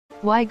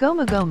Why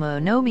Gomu Gomu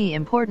no Mi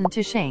important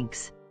to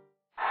Shanks?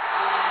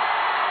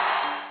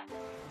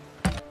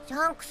 シ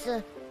ャンク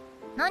ス、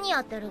何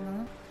やってる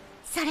の？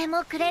それ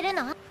もくれる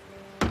の？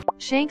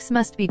 Shanks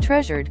must be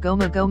treasured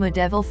Gomu Gomu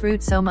devil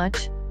fruit so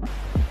much.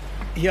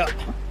 いや、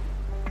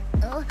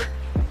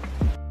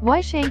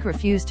Why Shank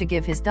refused to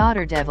give his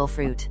daughter devil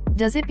fruit?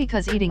 Does it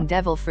because eating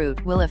devil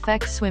fruit will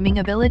affect swimming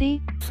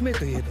ability? 娘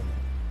といえども、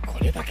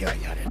これだけは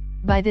やれ。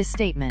By this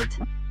statement,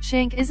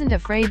 Shank isn't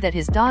afraid that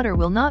his daughter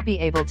will not be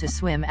able to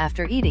swim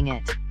after eating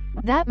it.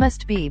 That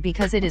must be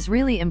because it is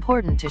really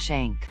important to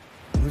Shank.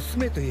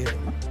 娘といえど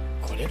も、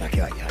これだ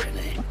けはやれ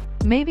ね。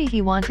Maybe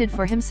he wanted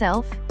for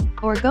himself?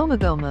 Or Gomu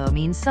Gomu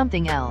means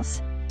something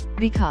else.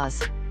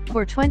 Because,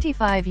 for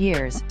 25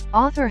 years,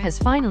 author has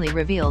finally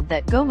revealed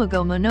that Gomu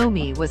Gomu no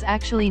Mi was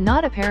actually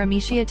not a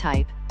paramecia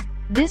type.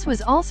 This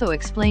was also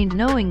explained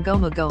knowing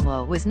Gomu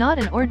Gomu was not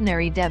an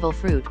ordinary devil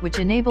fruit which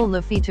enable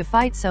Luffy to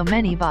fight so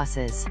many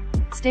bosses.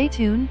 Stay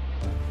tuned.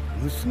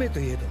 娘と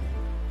いえども、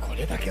こ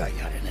れだけは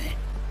やれね。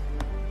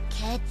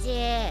ケ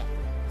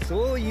チ。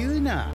そう言うな。